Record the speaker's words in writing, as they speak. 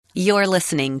You're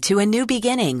listening to A New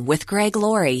Beginning with Greg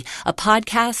Laurie, a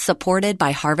podcast supported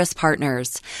by Harvest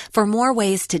Partners. For more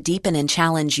ways to deepen and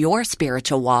challenge your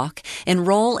spiritual walk,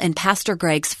 enroll in Pastor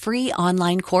Greg's free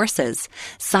online courses.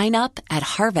 Sign up at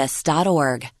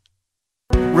harvest.org.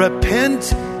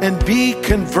 Repent and be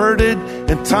converted,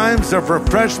 and times of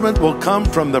refreshment will come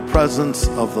from the presence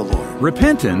of the Lord.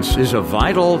 Repentance is a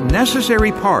vital,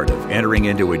 necessary part of entering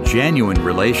into a genuine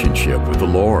relationship with the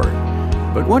Lord.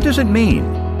 But what does it mean?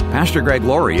 Pastor Greg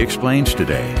Laurie explains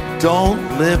today. Don't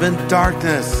live in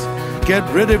darkness. Get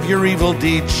rid of your evil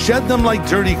deeds. Shed them like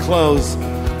dirty clothes.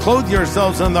 Clothe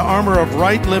yourselves in the armor of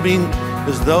right living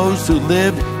as those who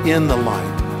live in the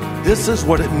light. This is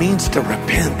what it means to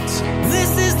repent.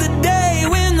 This is the day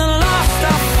when the lost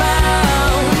are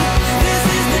found. This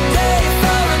is the day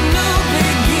for a new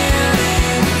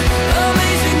beginning.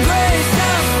 Amazing grace,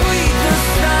 how sweet the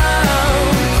sound.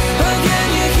 Again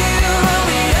you hear all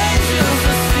the angels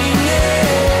are singing.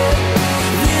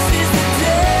 This is the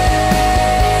day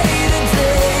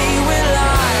when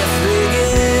life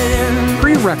begins.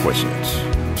 Prerequisites.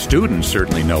 Students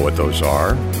certainly know what those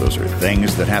are. Those are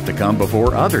things that have to come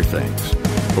before other things.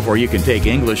 Before you can take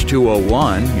English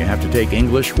 201, you have to take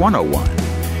English 101.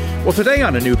 Well, today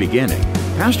on A New Beginning,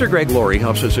 Pastor Greg Laurie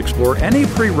helps us explore any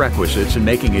prerequisites in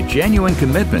making a genuine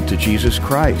commitment to Jesus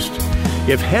Christ.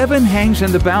 If heaven hangs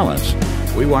in the balance,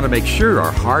 we want to make sure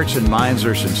our hearts and minds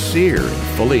are sincere in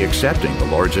fully accepting the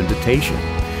Lord's invitation.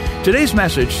 Today's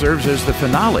message serves as the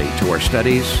finale to our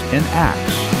studies in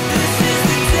Acts.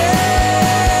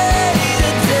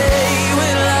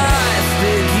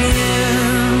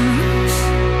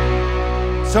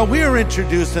 So we are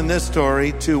introduced in this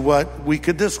story to what we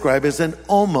could describe as an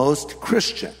almost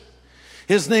Christian.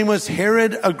 His name was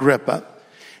Herod Agrippa,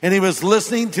 and he was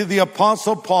listening to the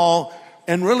Apostle Paul.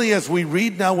 And really, as we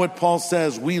read now what Paul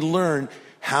says, we learn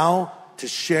how to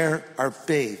share our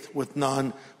faith with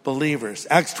non-believers.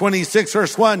 Acts 26,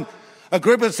 verse 1,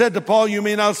 Agrippa said to Paul, "You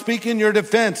may now speak in your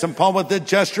defense." And Paul, with the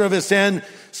gesture of his hand,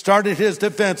 started his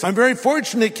defense. "I'm very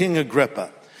fortunate, King Agrippa,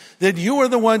 that you are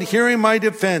the one hearing my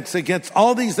defense against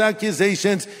all these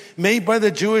accusations made by the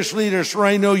Jewish leaders, for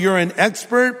I know you're an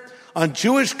expert on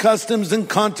Jewish customs and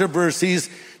controversies.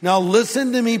 Now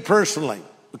listen to me personally."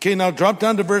 Okay, now drop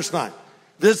down to verse 9.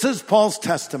 This is Paul's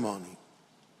testimony.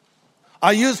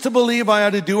 "I used to believe I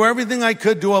had to do everything I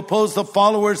could to oppose the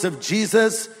followers of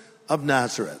Jesus of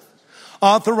Nazareth.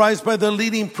 Authorized by the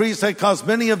leading priests, I caused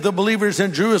many of the believers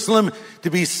in Jerusalem to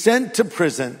be sent to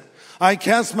prison. I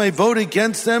cast my vote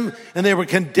against them, and they were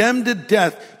condemned to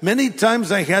death. Many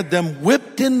times I had them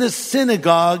whipped in the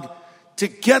synagogue to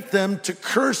get them to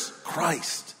curse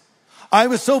Christ. I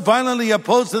was so violently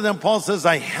opposed to them," Paul says,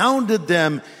 "I hounded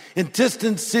them in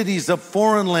distant cities of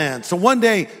foreign lands. So one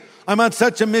day, I'm on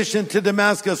such a mission to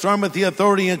Damascus, armed with the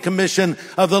authority and commission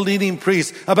of the leading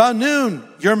priests. About noon,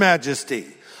 Your Majesty,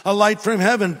 a light from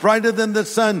heaven, brighter than the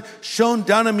sun, shone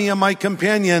down on me and my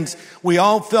companions. We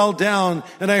all fell down,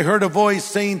 and I heard a voice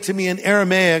saying to me in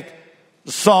Aramaic,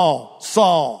 'Saul,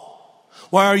 Saul,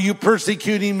 why are you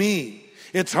persecuting me?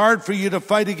 It's hard for you to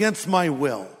fight against my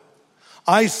will.'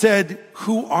 I said,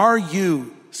 'Who are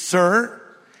you, sir?'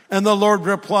 And the Lord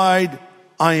replied,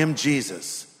 'I am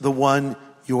Jesus, the one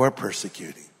you are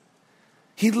persecuting.'"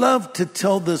 He loved to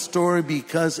tell this story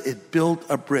because it built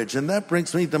a bridge. And that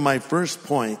brings me to my first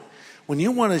point. When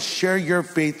you want to share your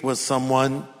faith with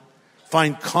someone,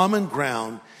 find common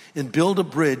ground and build a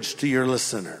bridge to your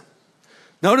listener.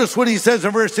 Notice what he says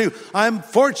in verse 2. "I'm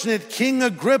fortunate, King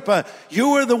Agrippa,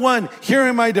 you are the one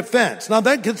hearing my defense." Now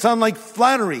that could sound like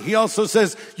flattery. He also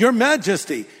says, "Your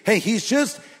Majesty." Hey, he's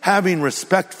just having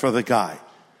respect for the guy.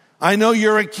 I know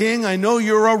you're a king. I know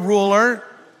you're a ruler.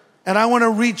 And I want to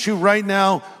reach you right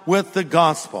now with the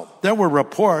gospel. There were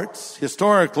reports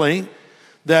historically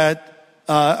that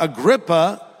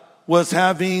Agrippa was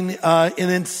having an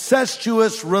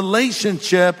incestuous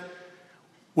relationship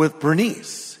with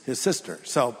Bernice, his sister.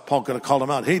 So Paul could have called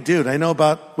him out. "Hey, dude, I know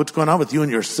about what's going on with you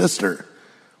and your sister.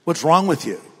 What's wrong with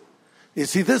you?" You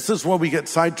see, this is where we get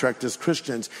sidetracked as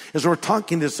Christians, is we're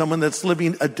talking to someone that's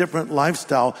living a different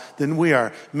lifestyle than we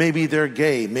are. Maybe they're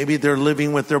gay. Maybe they're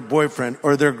living with their boyfriend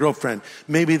or their girlfriend.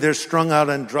 Maybe they're strung out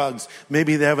on drugs.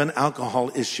 Maybe they have an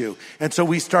alcohol issue. And so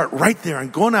we start right there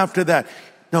and going after that.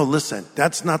 No, listen,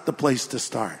 that's not the place to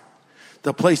start.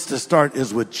 The place to start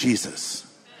is with Jesus.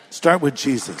 Start with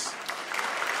Jesus.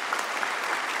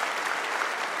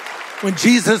 When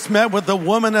Jesus met with the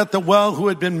woman at the well who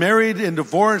had been married and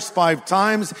divorced 5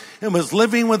 times and was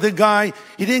living with a guy,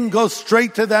 he didn't go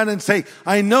straight to that and say,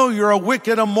 "I know you're a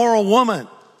wicked, immoral woman."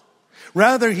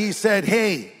 Rather, he said,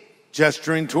 "Hey,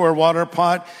 gesturing to her water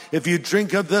pot. If you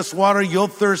drink of this water, you'll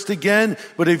thirst again.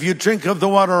 But if you drink of the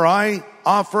water I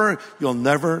offer, you'll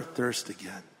never thirst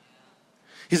again.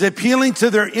 He's appealing to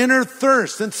their inner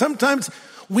thirst. And sometimes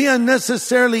we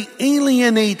unnecessarily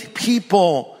alienate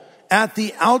people at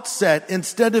the outset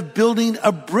instead of building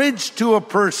a bridge to a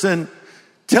person.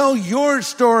 Tell your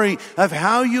story of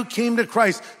how you came to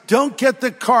Christ. Don't get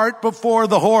the cart before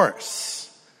the horse.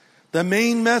 The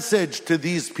main message to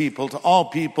these people, to all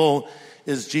people,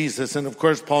 is Jesus. And of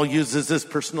course, Paul uses this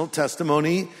personal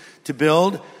testimony to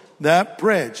build that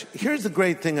bridge. Here's the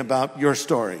great thing about your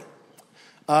story.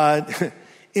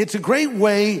 It's a great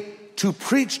way to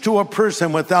preach to a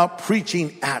person without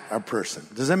preaching at a person.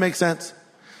 Does that make sense?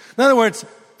 In other words,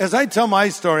 as I tell my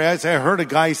story, I say, I heard a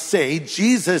guy say,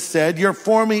 Jesus said, you're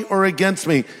for me or against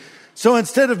me. So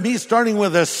instead of me starting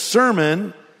with a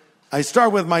sermon, I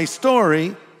start with my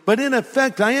story, but in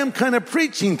effect, I am kind of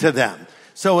preaching to them.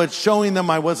 So it's showing them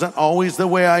I wasn't always the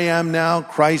way I am now.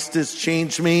 Christ has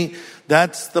changed me.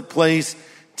 That's the place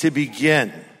to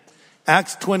begin.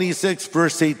 Acts 26,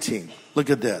 verse 18. Look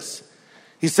at this.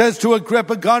 He says to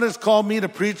Agrippa, God has called me to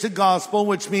preach the gospel,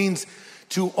 which means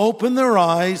to open their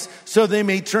eyes so they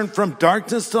may turn from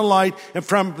darkness to light and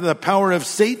from the power of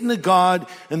Satan to God,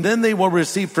 and then they will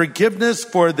receive forgiveness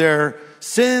for their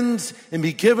sins and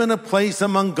be given a place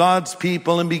among God's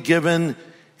people and be given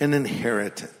an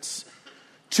inheritance.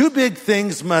 Two big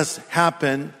things must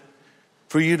happen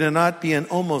for you to not be an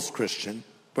almost Christian,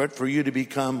 but for you to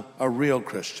become a real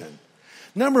Christian.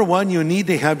 Number one, you need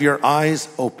to have your eyes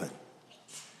open.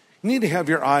 You need to have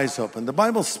your eyes open. The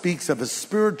Bible speaks of a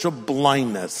spiritual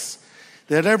blindness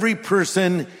that every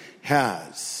person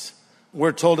has.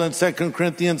 We're told in 2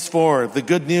 Corinthians 4, the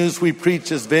good news we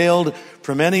preach is veiled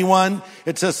from anyone.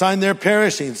 It's a sign they're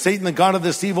perishing. Satan, the god of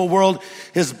this evil world,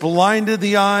 has blinded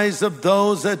the eyes of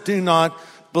those that do not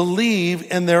believe,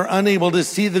 and they're unable to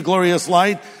see the glorious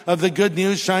light of the good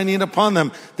news shining upon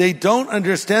them. They don't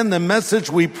understand the message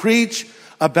we preach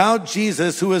about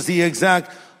Jesus, who is the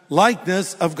exact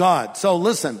likeness of God. So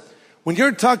listen, when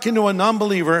you're talking to a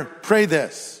non-believer, pray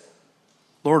this: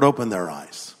 Lord, open their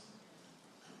eyes.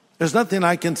 There's nothing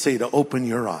I can say to open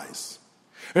your eyes.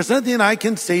 There's nothing I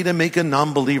can say to make a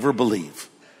non-believer believe.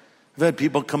 I've had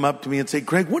people come up to me and say,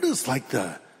 Greg, what is like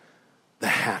the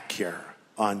hack here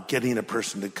on getting a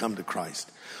person to come to Christ?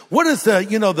 What is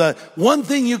the one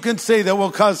thing you can say that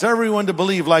will cause everyone to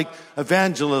believe, like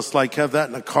evangelists, like have that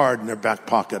in a card in their back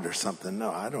pocket or something?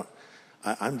 No, I don't.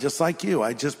 I'm just like you.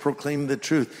 I just proclaim the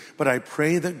truth. But I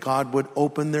pray that God would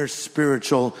open their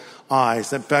spiritual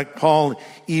eyes. In fact, Paul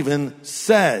even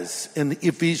says in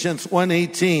Ephesians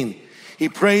 1:18, he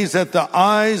prays that the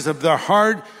eyes of their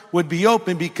heart would be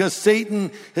open because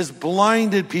Satan has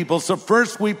blinded people. So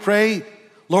first we pray,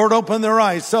 Lord, open their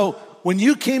eyes. So when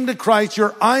you came to Christ,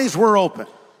 your eyes were open.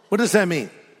 What does that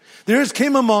mean? There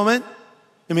came a moment,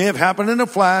 it may have happened in a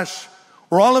flash,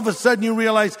 where all of a sudden you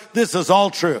realize this is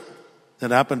all true.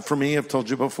 That happened for me, I've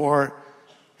told you before.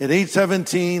 At age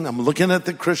 17, I'm looking at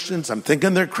the Christians, I'm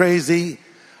thinking they're crazy.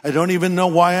 I don't even know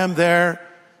why I'm there.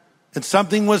 And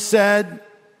something was said,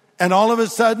 and all of a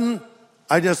sudden,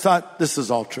 I just thought, this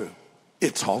is all true.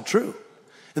 It's all true.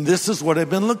 And this is what I've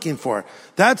been looking for.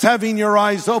 That's having your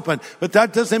eyes open. But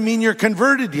that doesn't mean you're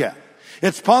converted yet.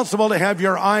 It's possible to have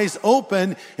your eyes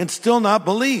open and still not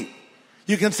believe.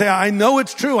 You can say, I know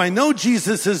it's true. I know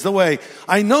Jesus is the way.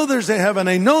 I know there's a heaven.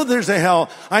 I know there's a hell.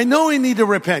 I know we need to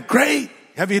repent. Great.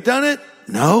 Have you done it?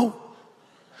 No.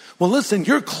 Well, listen,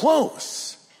 you're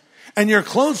close. And you're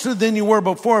closer than you were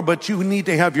before, but you need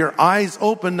to have your eyes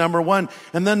open, number one.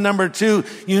 And then number two,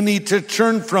 you need to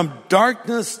turn from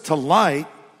darkness to light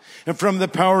and from the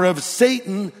power of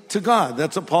Satan to God.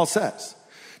 That's what Paul says.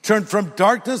 Turn from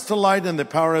darkness to light and the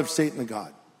power of Satan to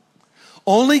God.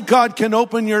 Only God can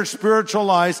open your spiritual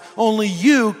eyes. Only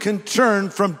you can turn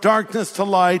from darkness to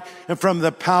light and from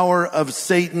the power of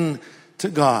Satan to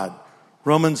God.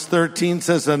 Romans 13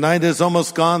 says, the night is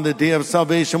almost gone. The day of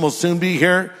salvation will soon be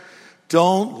here.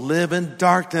 Don't live in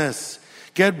darkness.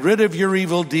 Get rid of your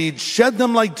evil deeds. Shed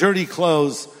them like dirty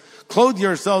clothes. Clothe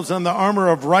yourselves in the armor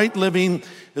of right living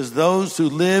as those who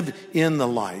live in the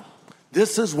light.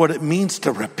 This is what it means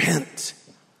to repent.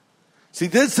 See,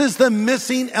 this is the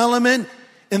missing element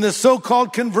in the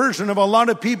so-called conversion of a lot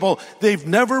of people. They've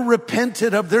never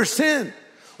repented of their sin.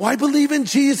 Oh, I believe in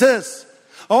Jesus.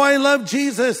 Oh, I love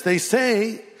Jesus, they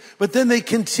say. But then they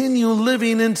continue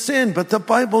living in sin. But the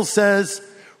Bible says,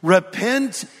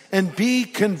 repent and be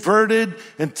converted,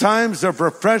 and times of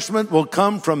refreshment will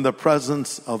come from the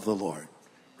presence of the Lord.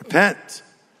 Repent.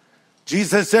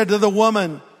 Jesus said to the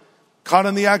woman caught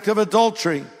in the act of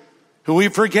adultery, who he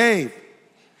forgave.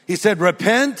 He said,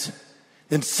 repent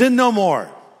and sin no more.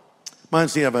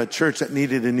 Reminds me of a church that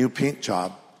needed a new paint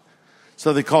job.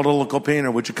 So they called a local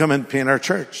painter, would you come and paint our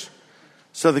church?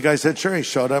 So the guy said, sure. He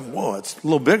showed up. Whoa, it's a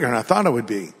little bigger than I thought it would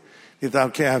be. He thought,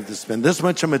 okay, I have to spend this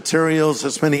much of materials,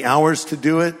 this many hours to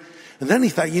do it. And then he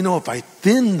thought, if I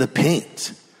thin the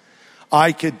paint,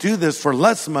 I could do this for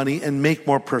less money and make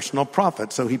more personal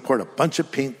profit. So he poured a bunch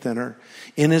of paint thinner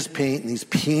in his paint, and he's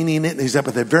painting it, and he's up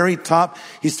at the very top.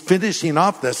 He's finishing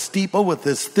off the steeple with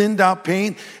this thinned out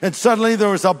paint, and suddenly there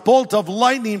was a bolt of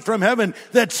lightning from heaven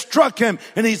that struck him,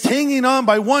 and he's hanging on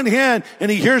by one hand,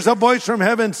 and he hears a voice from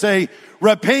heaven say,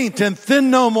 repent and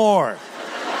thin no more.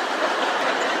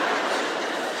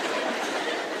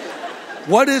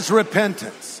 What is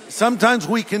repentance? Sometimes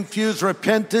we confuse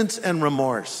repentance and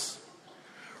remorse.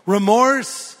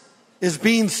 Remorse is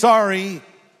being sorry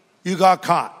you got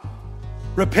caught.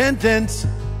 Repentance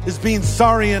is being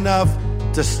sorry enough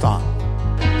to stop.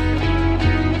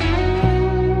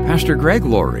 Pastor Greg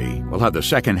Laurie will have the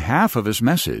second half of his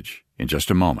message in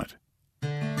just a moment.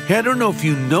 Hey, I don't know if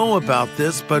you know about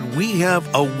this, but we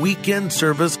have a weekend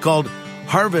service called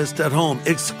Harvest at Home,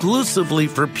 exclusively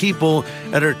for people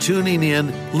that are tuning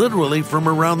in literally from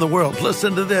around the world.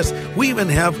 Listen to this. We even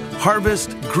have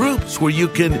Harvest groups where you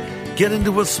can get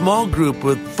into a small group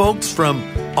with folks from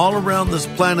all around this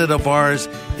planet of ours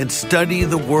and study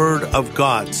the Word of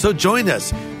God. So join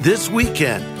us this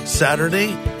weekend,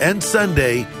 Saturday and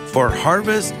Sunday, for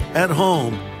Harvest at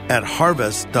Home at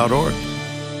harvest.org.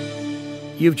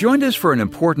 You've joined us for an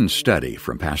important study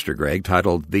from Pastor Greg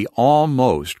titled The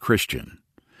Almost Christian.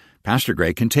 Pastor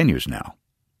Greg continues now.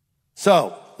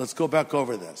 So, let's go back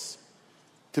over this.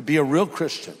 To be a real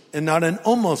Christian and not an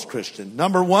almost Christian.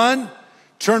 Number one,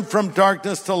 turn from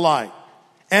darkness to light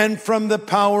and from the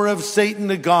power of Satan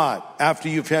to God after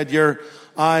you've had your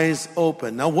eyes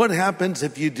open. Now, what happens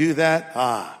if you do that?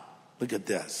 Look at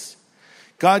this.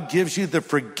 God gives you the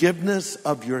forgiveness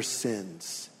of your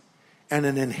sins and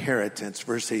an inheritance,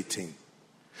 verse 18.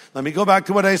 Let me go back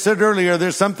to what I said earlier.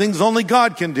 There's some things only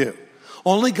God can do.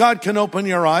 Only God can open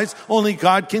your eyes. Only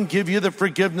God can give you the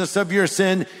forgiveness of your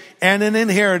sin and an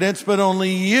inheritance. But only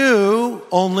you,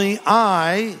 only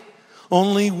I,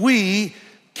 only we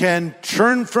can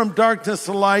turn from darkness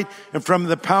to light and from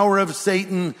the power of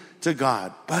Satan to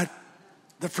God. But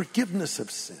the forgiveness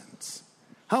of sins,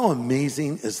 how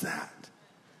amazing is that?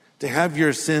 To have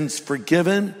your sins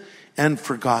forgiven and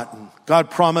forgotten. God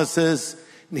promises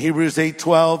in Hebrews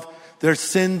 8:12, their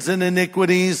sins and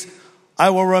iniquities I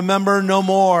will remember no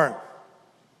more.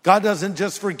 God doesn't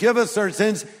just forgive us our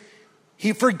sins,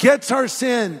 He forgets our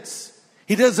sins.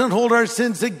 He doesn't hold our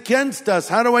sins against us.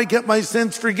 How do I get my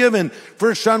sins forgiven?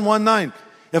 1 John 1:9.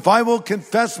 If I will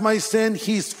confess my sin,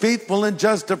 He's faithful and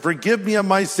just to forgive me of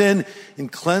my sin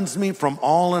and cleanse me from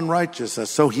all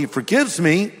unrighteousness. So He forgives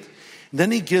me,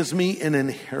 then He gives me an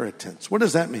inheritance. What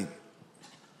does that mean?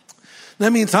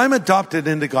 That means I'm adopted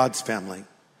into God's family.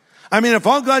 I mean, if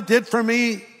all God did for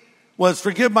me was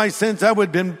forgive my sins, that would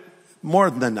have been more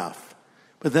than enough.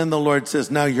 But then the Lord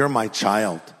says, now you're my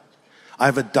child.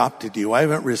 I've adopted you. I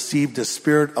haven't received a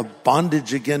spirit of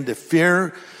bondage again to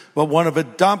fear, but one of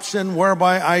adoption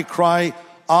whereby I cry,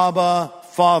 Abba,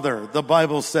 Father, the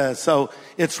Bible says. So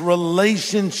it's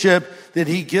relationship that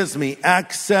He gives me,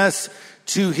 access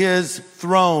to His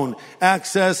throne,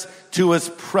 access to His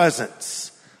presence.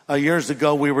 Years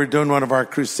ago, we were doing one of our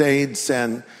crusades,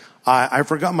 and I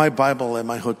forgot my Bible in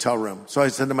my hotel room. So I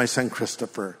said to my son,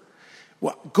 Christopher,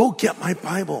 well, go get my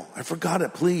Bible. I forgot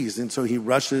it, please. And so he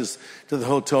rushes to the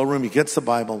hotel room. He gets the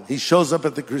Bible. He shows up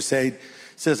at the crusade,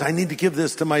 says, I need to give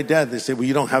this to my dad. They say, well,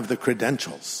 you don't have the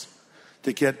credentials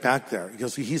to get back there. He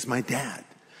goes, well, he's my dad.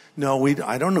 No,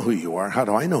 I don't know who you are. How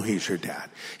do I know he's your dad?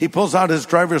 He pulls out his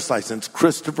driver's license,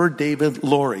 Christopher David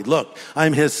Laurie. Look,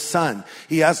 I'm his son.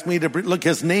 He asked me to look,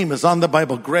 his name is on the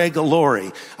Bible, Greg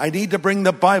Laurie. I need to bring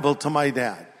the Bible to my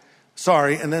dad.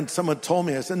 Sorry. And then someone told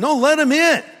me, I said, no, let him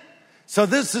in. So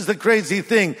this is the crazy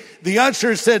thing. The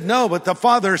usher said no, but the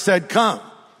father said come.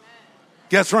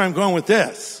 Guess where I'm going with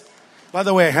this? By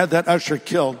the way, I had that usher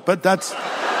killed, but that's,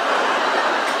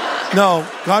 no,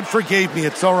 God forgave me.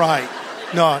 It's all right.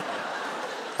 No,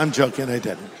 I'm joking. I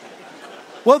didn't.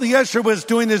 Well, the usher was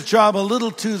doing his job a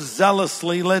little too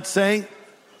zealously, let's say.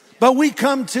 But we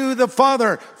come to the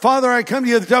father. Father, I come to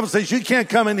you. The devil says, you can't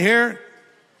come in here.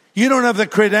 You don't have the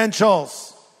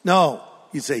credentials. No.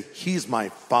 You say, he's my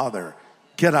father.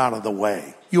 Get out of the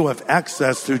way. You have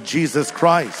access through Jesus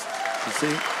Christ. You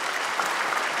see?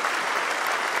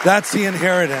 That's the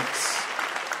inheritance.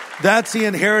 That's the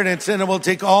inheritance, and it will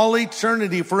take all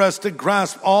eternity for us to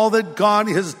grasp all that God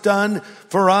has done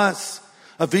for us.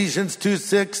 Ephesians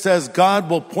 2:6 says, God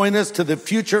will point us to the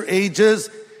future ages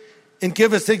and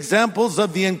give us examples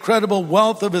of the incredible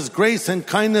wealth of his grace and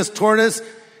kindness toward us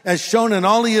as shown in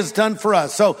all he has done for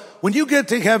us. So when you get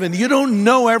to heaven, you don't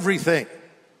know everything.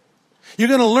 You're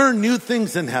going to learn new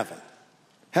things in heaven.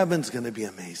 Heaven's going to be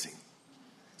amazing.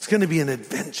 It's going to be an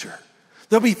adventure.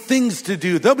 There'll be things to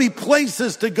do. There'll be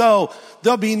places to go.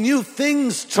 There'll be new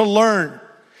things to learn.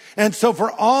 And so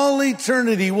for all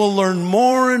eternity, we'll learn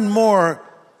more and more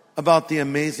about the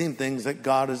amazing things that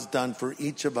God has done for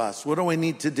each of us. What do I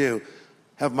need to do?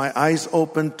 Have my eyes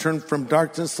open, turn from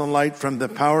darkness to light, from the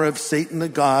power of Satan to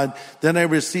God. Then I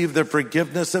receive the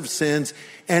forgiveness of sins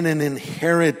and an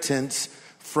inheritance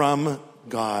from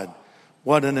God.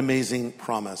 What an amazing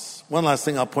promise. One last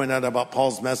thing I'll point out about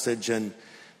Paul's message, and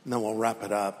then we'll wrap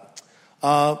it up.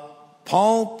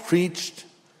 Paul preached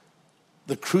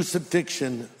the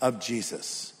crucifixion of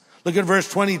Jesus. Look at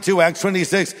verse 22, Acts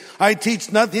 26. I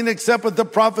teach nothing except what the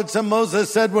prophets and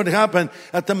Moses said would happen,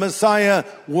 that the Messiah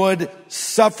would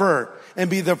suffer and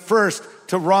be the first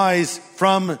to rise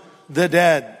from the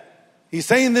dead. He's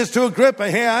saying this to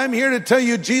Agrippa. Hey, I'm here to tell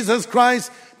you Jesus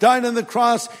Christ died on the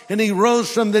cross and he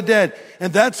rose from the dead.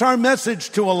 And that's our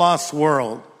message to a lost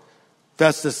world.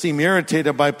 Festus seemed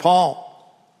irritated by Paul.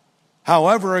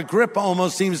 However, Agrippa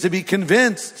almost seems to be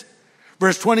convinced.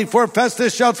 Verse 24,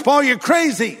 Festus shouts, Paul, you're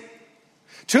crazy.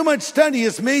 Too much study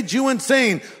has made you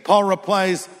insane. Paul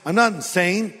replies, I'm not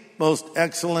insane, most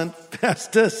excellent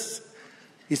Festus.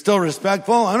 He's still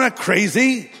respectful. I'm not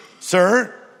crazy,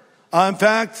 sir. In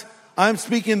fact, I'm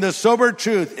speaking the sober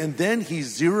truth. And then he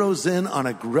zeroes in on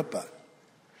Agrippa.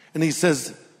 And he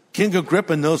says, King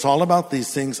Agrippa knows all about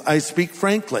these things. I speak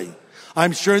frankly.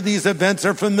 I'm sure these events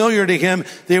are familiar to him.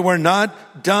 They were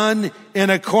not done in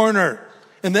a corner.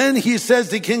 And then he says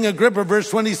to King Agrippa, verse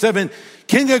 27,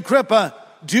 King Agrippa,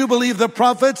 do you believe the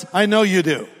prophets? I know you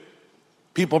do.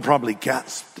 People probably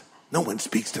gasped. No one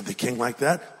speaks to the king like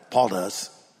that. Paul does.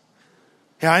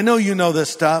 Yeah, I know you know this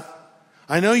stuff.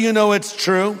 I know you know it's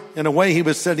true. In a way, he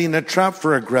was setting a trap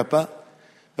for Agrippa.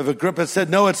 If Agrippa said,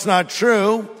 no, it's not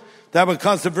true, that would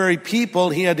cause the very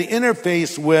people he had to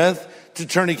interface with to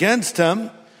turn against him.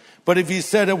 But if he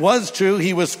said it was true,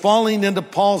 he was falling into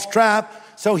Paul's trap.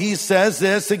 So he says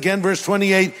this again, verse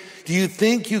 28, do you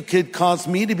think you could cause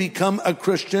me to become a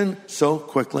Christian so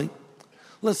quickly?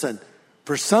 Listen,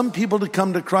 for some people to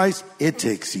come to Christ, it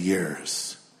takes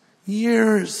years.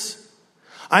 Years.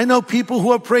 I know people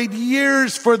who have prayed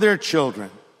years for their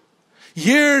children,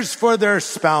 years for their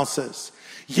spouses,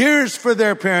 years for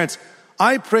their parents.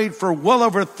 I prayed for well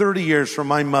over 30 years for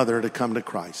my mother to come to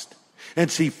Christ. And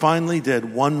she finally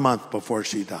did 1 month before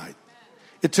she died.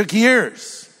 It took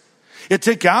years. It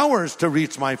took hours to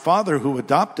reach my father who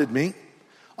adopted me,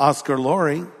 Oscar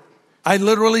Laurie. I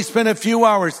literally spent a few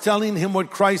hours telling him what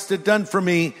Christ had done for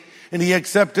me, and he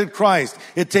accepted Christ.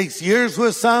 It takes years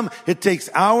with some. It takes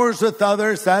hours with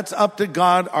others. That's up to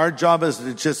God. Our job is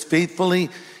to just faithfully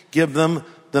give them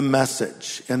the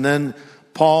message. And then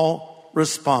Paul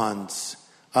responds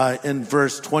in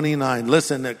verse 29.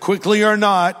 Listen, quickly or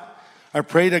not, I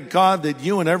pray to God that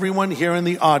you and everyone here in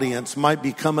the audience might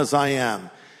become as I am,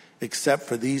 except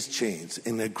for these chains.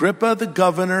 And Agrippa, the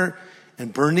governor,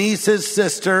 and Bernice, his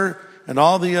sister, and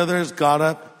all the others got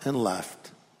up and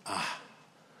left.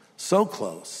 So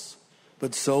close,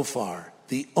 but so far.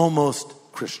 The almost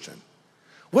Christian.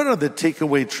 What are the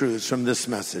takeaway truths from this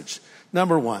message?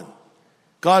 Number one,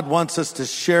 God wants us to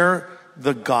share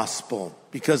the gospel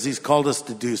because he's called us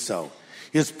to do so.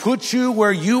 He has put you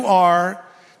where you are,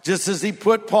 just as he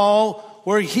put Paul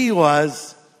where he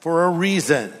was, for a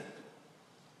reason.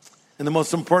 And the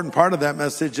most important part of that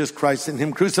message is Christ and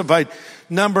him crucified.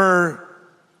 Number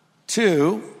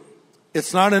two,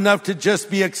 it's not enough to just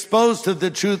be exposed to the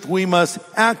truth. We must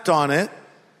act on it.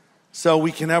 So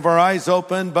we can have our eyes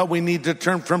open, but we need to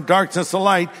turn from darkness to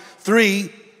light.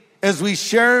 Three, as we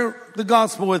share the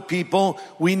gospel with people,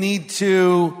 we need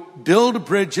to build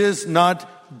bridges,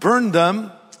 not burn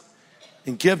them,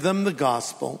 and give them the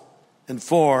gospel. And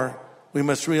four, we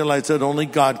must realize that only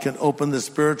God can open the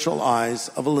spiritual eyes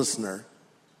of a listener.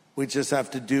 We just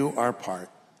have to do our part.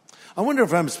 I wonder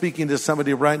if I'm speaking to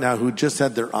somebody right now who just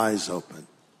had their eyes open.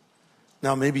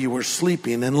 Now, maybe you were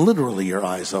sleeping and literally your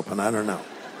eyes open. I don't know.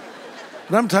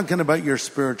 But I'm talking about your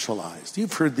spiritual eyes.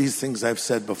 You've heard these things I've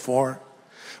said before.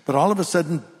 But all of a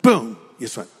sudden, boom, you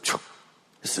just went,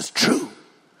 this is true.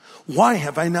 Why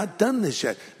have I not done this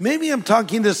yet? Maybe I'm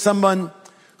talking to someone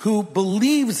who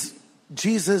believes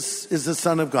Jesus is the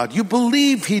Son of God. You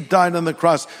believe he died on the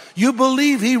cross. You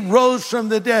believe he rose from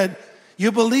the dead.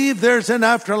 You believe there's an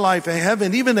afterlife, a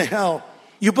heaven, even a hell.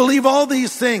 You believe all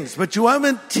these things, but you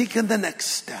haven't taken the next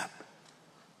step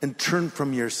and turned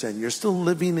from your sin. You're still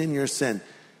living in your sin.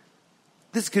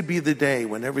 This could be the day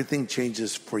when everything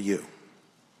changes for you.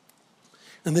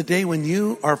 And the day when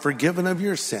you are forgiven of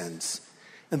your sins,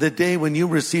 and the day when you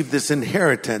receive this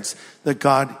inheritance that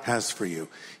God has for you.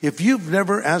 If you've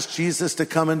never asked Jesus to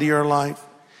come into your life,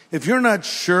 if you're not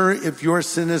sure if your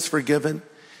sin is forgiven,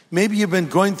 maybe you've been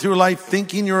going through life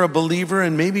thinking you're a believer,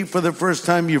 and maybe for the first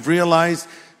time you've realized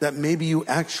that maybe you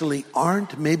actually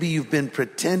aren't. Maybe you've been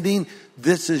pretending.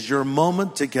 This is your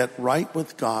moment to get right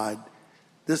with God.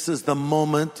 This is the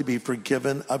moment to be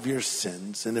forgiven of your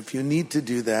sins. And if you need to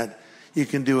do that, you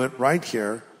can do it right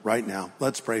here, right now.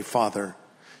 Let's pray. Father,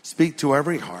 speak to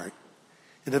every heart.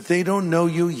 And if they don't know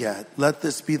you yet, let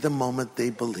this be the moment they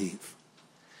believe.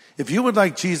 If you would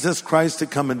like Jesus Christ to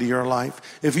come into your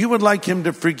life, if you would like him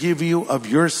to forgive you of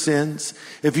your sins,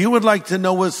 if you would like to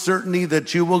know with certainty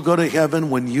that you will go to heaven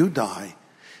when you die,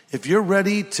 if you're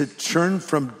ready to turn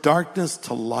from darkness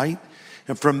to light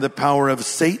and from the power of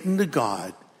Satan to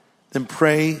God, then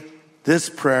pray this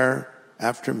prayer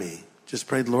after me. Just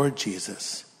pray, Lord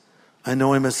Jesus, I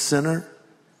know I'm a sinner,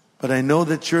 but I know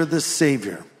that you're the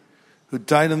Savior who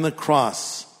died on the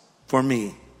cross for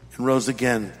me and rose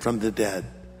again from the dead.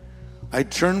 I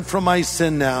turn from my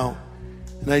sin now,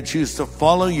 and I choose to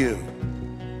follow you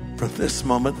from this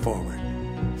moment forward.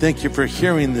 Thank you for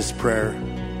hearing this prayer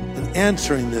and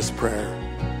answering this prayer.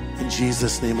 In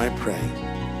Jesus' name I pray.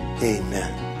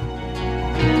 Amen.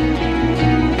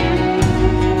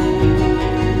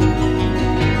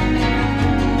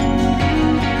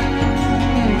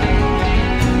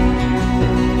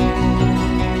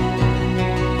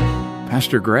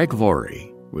 Pastor Greg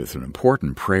Laurie with an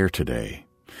important prayer today.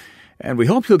 And we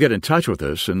hope you'll get in touch with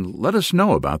us and let us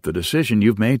know about the decision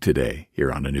you've made today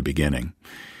here on A New Beginning.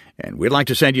 And we'd like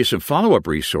to send you some follow-up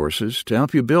resources to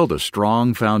help you build a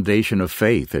strong foundation of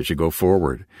faith as you go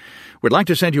forward. We'd like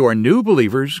to send you our New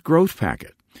Believers Growth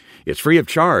Packet. It's free of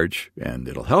charge, and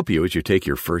it'll help you as you take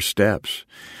your first steps.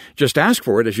 Just ask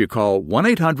for it as you call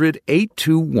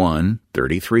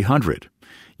 1-800-821-3300.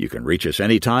 You can reach us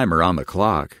anytime around the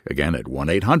clock, again at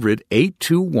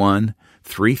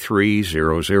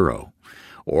 1-800-821-3300.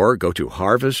 Or go to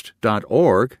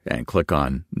harvest.org and click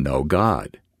on Know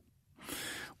God.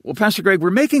 Well, Pastor Greg,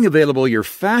 we're making available your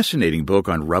fascinating book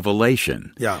on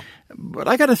Revelation. Yeah. But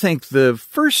I got to think the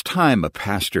first time a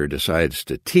pastor decides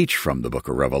to teach from the book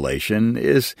of Revelation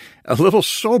is a little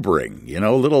sobering,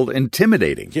 a little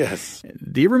intimidating. Yes.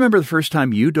 Do you remember the first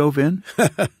time you dove in?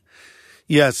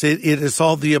 Yes, it is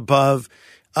all the above.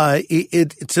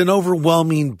 It's an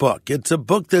overwhelming book. It's a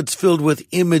book that's filled with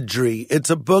imagery. It's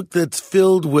a book that's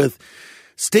filled with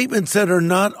statements that are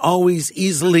not always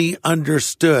easily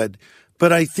understood.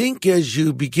 But I think as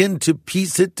you begin to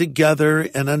piece it together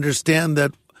and understand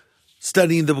that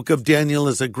studying the book of Daniel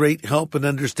is a great help in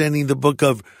understanding the book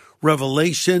of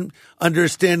Revelation,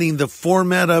 understanding the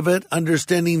format of it,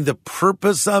 understanding the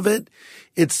purpose of it,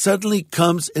 it suddenly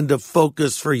comes into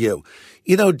focus for you.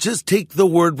 Just take the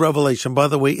word revelation. By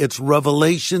the way, it's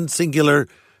revelation singular,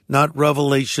 not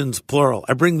revelations plural.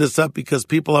 I bring this up because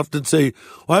people often say,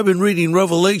 I've been reading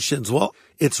Revelations. Well,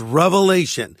 it's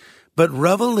revelation. But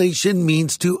revelation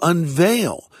means to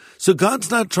unveil. So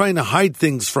God's not trying to hide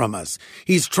things from us.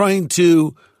 He's trying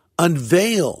to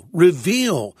unveil,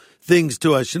 reveal things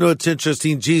to us. It's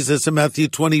interesting. Jesus in Matthew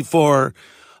 24,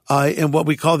 in what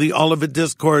we call the Olivet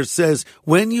Discourse says,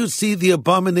 when you see the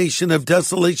abomination of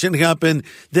desolation happen,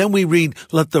 then we read,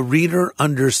 let the reader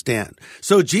understand.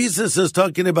 So Jesus is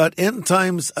talking about end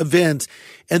times events,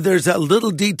 and there's that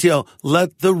little detail,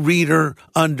 let the reader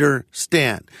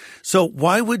understand. So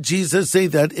why would Jesus say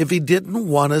that if he didn't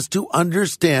want us to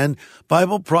understand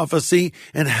Bible prophecy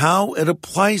and how it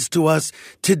applies to us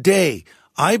today?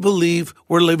 I believe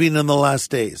we're living in the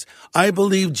last days. I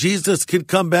believe Jesus could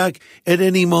come back at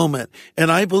any moment,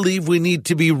 and I believe we need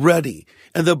to be ready.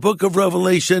 And the book of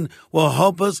Revelation will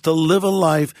help us to live a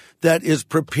life that is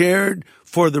prepared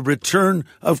for the return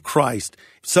of Christ.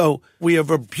 So we have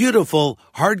a beautiful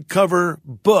hardcover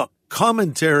book,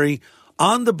 commentary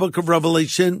on the book of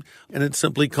Revelation, and it's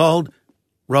simply called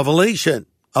Revelation,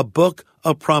 a book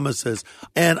of promises.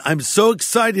 And I'm so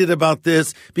excited about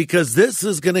this because this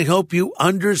is going to help you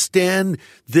understand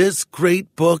this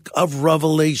great book of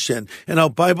Revelation and how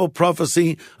Bible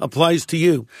prophecy applies to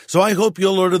you. So I hope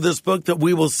you'll order this book that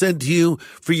we will send to you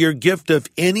for your gift of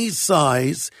any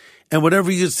size. And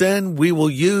whatever you send, we will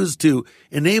use to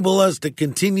enable us to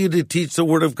continue to teach the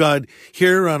Word of God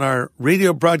here on our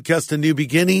radio broadcast, A New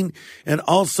Beginning, and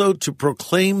also to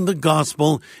proclaim the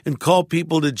gospel and call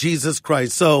people to Jesus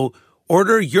Christ. So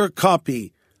order your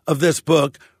copy of this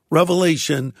book,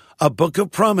 Revelation, a book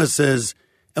of promises,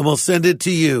 and we'll send it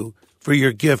to you for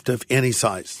your gift of any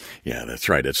size. Yeah, that's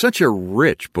right. It's such a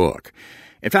rich book.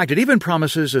 In fact, it even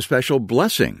promises a special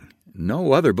blessing.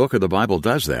 No other book of the Bible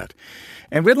does that.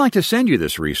 And we'd like to send you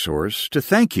this resource to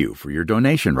thank you for your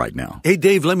donation right now. Hey,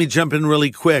 Dave, let me jump in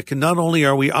really quick. And not only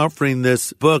are we offering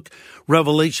this book,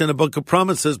 Revelation, a book of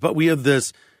promises, but we have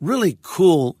this really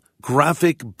cool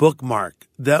graphic bookmark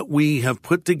that we have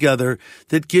put together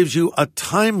that gives you a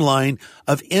timeline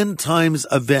of end times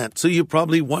events. So you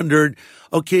probably wondered,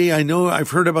 okay, I know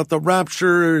I've heard about the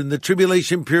rapture and the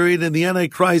tribulation period and the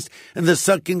Antichrist and the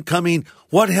second coming.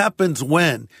 What happens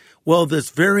when? Well, this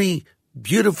very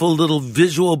beautiful little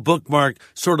visual bookmark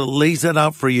sort of lays it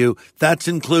out for you. That's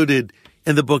included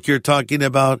in the book you're talking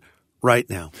about right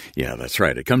now. Yeah, that's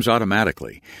right. It comes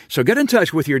automatically. So get in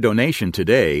touch with your donation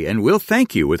today, and we'll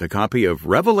thank you with a copy of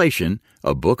Revelation,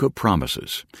 a Book of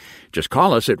Promises. Just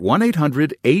call us at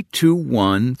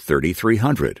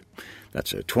 1-800-821-3300.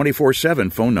 That's a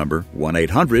 24/7 phone number,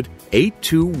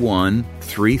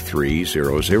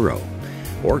 1-800-821-3300.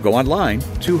 Or go online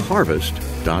to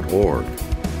harvest.org.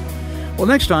 Well,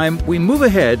 next time, we move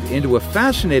ahead into a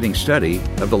fascinating study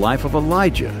of the life of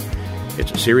Elijah.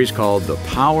 It's a series called The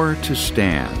Power to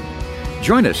Stand.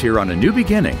 Join us here on A New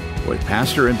Beginning with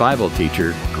pastor and Bible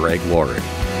teacher Greg Laurie. This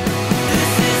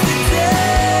is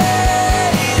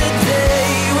the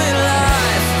day when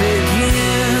life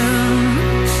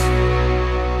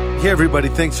begins. Hey, everybody.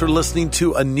 Thanks for listening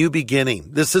to A New Beginning.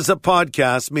 This is a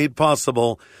podcast made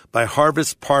possible by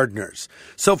Harvest Partners.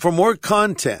 So for more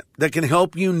content that can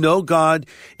help you know God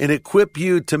and equip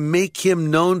you to make Him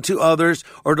known to others,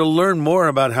 or to learn more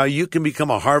about how you can become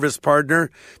a Harvest Partner,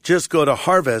 just go to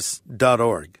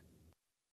harvest.org.